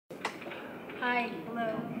Hi,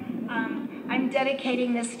 hello. I'm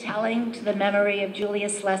dedicating this telling to the memory of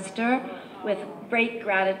Julius Lester with great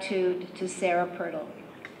gratitude to Sarah Pirtle.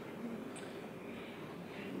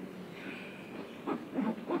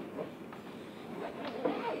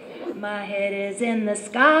 My head is in the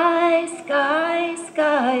sky, sky,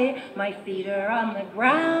 sky. My feet are on the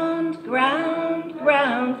ground, ground,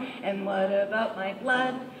 ground. And what about my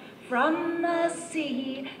blood from the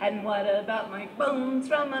sea? And what about my bones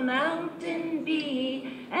from a mountain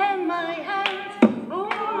bee? And my hands, oh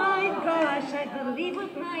my gosh, I believe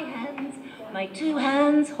with my hands, my two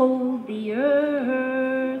hands hold the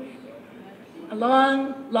earth. A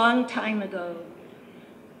long, long time ago,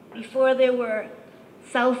 before there were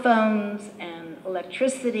cell phones and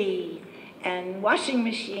electricity and washing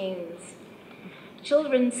machines,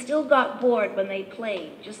 children still got bored when they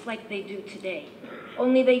played, just like they do today.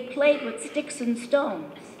 Only they played with sticks and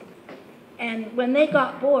stones. And when they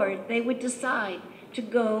got bored, they would decide to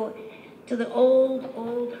go to the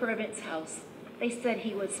old Hermit's house. They said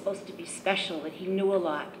he was supposed to be special, that he knew a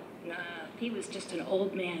lot. Nah, he was just an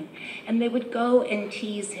old man. And they would go and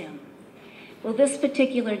tease him. Well, this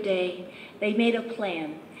particular day, they made a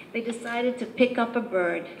plan. They decided to pick up a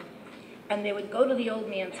bird, and they would go to the old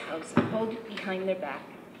man's house and hold it behind their back.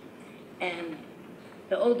 And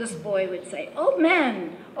the oldest boy would say, old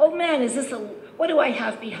man, what do I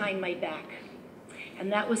have behind my back?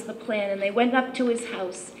 And that was the plan. And they went up to his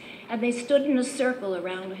house, and they stood in a circle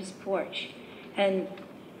around his porch. And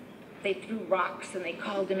they threw rocks, and they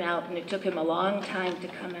called him out, and it took him a long time to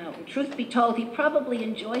come out. And truth be told, he probably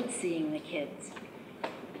enjoyed seeing the kids.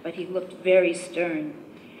 But he looked very stern.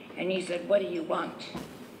 And he said, what do you want?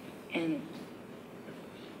 And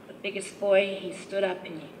the biggest boy, he stood up,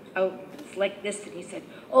 and it was like this, and he said,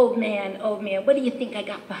 old man, what do you think I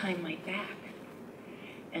got behind my back?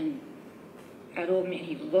 And that old man,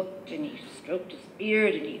 he looked, and he stroked his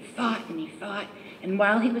beard, and he thought, and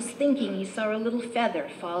while he was thinking, he saw a little feather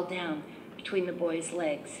fall down between the boy's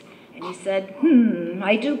legs. And he said,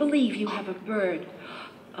 I do believe you have a bird.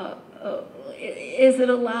 Is it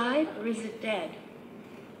alive or is it dead?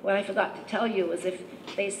 What I forgot to tell you was if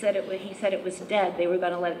he said it was dead, they were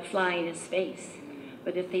going to let it fly in his face.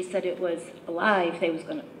 But if they said it was alive, they was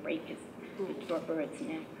going to break his poor bird's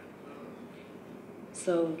neck.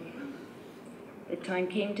 So the time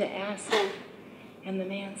came to ask, and the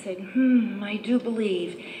man said, I do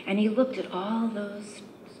believe. And he looked at all those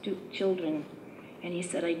children, and he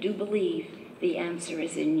said, I do believe the answer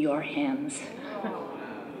is in your hands.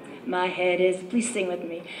 My head is, please sing with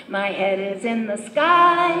me. My head is in the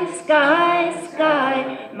sky, sky,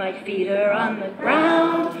 sky. My feet are on the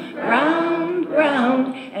ground, ground,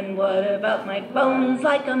 ground. And what about my bones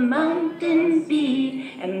like a mountain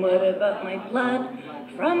bee? And what about my blood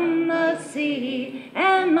from the sea?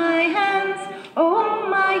 And my hands, oh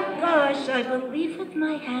my gosh, I believe with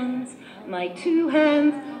my hands, my two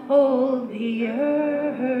hands hold the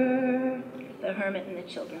earth. The Hermit and the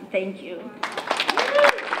children, thank you.